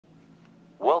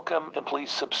Welcome and please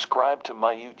subscribe to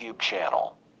my YouTube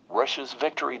channel. Russia's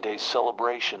Victory Day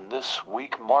celebration this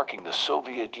week marking the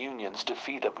Soviet Union's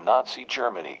defeat of Nazi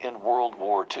Germany in World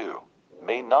War II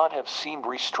may not have seemed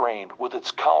restrained with its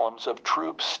columns of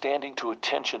troops standing to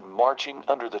attention marching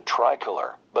under the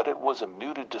tricolor, but it was a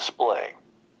muted display.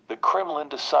 The Kremlin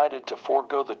decided to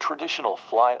forego the traditional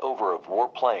flyover of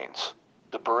warplanes.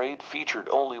 The parade featured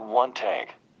only one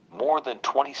tank. More than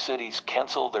 20 cities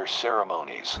canceled their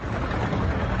ceremonies.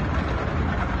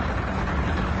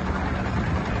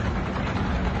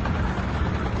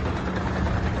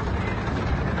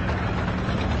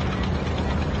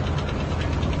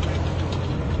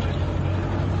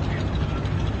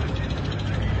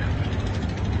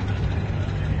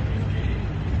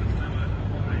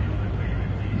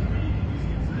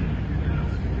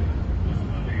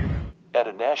 At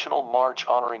a national march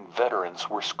honoring veterans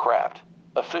were scrapped.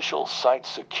 Officials cite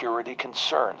security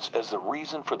concerns as the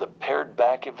reason for the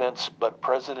pared-back events, but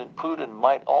President Putin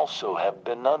might also have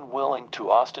been unwilling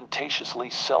to ostentatiously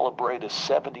celebrate a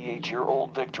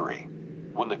 78-year-old victory.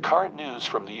 When the current news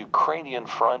from the Ukrainian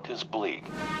front is bleak.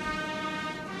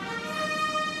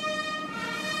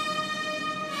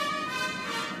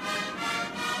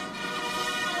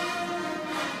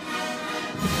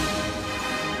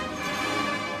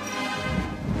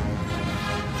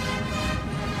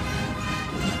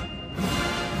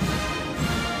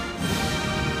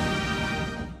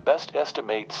 Best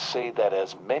estimates say that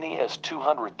as many as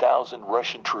 200,000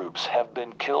 Russian troops have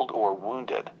been killed or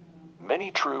wounded. Many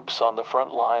troops on the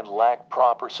front line lack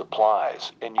proper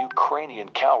supplies, and Ukrainian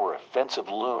counter-offensive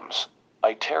looms.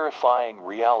 A terrifying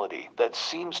reality that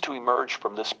seems to emerge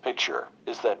from this picture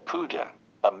is that Putin,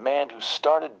 a man who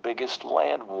started biggest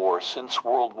land war since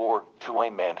World War II,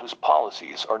 a man whose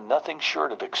policies are nothing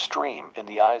short of extreme in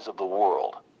the eyes of the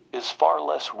world, is far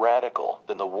less radical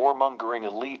than the warmongering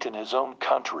elite in his own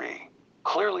country.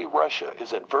 Clearly, Russia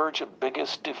is at verge of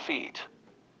biggest defeat.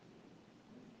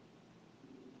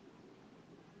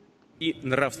 И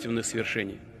нравственных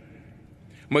свершений.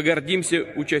 Мы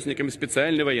гордимся участниками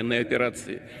специальной военной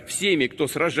операции, всеми, кто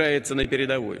сражается на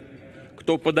передовой,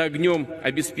 кто под огнем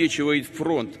обеспечивает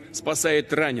фронт,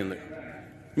 спасает раненых.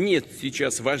 Нет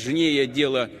сейчас важнее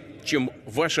дела, чем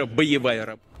ваша боевая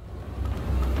работа.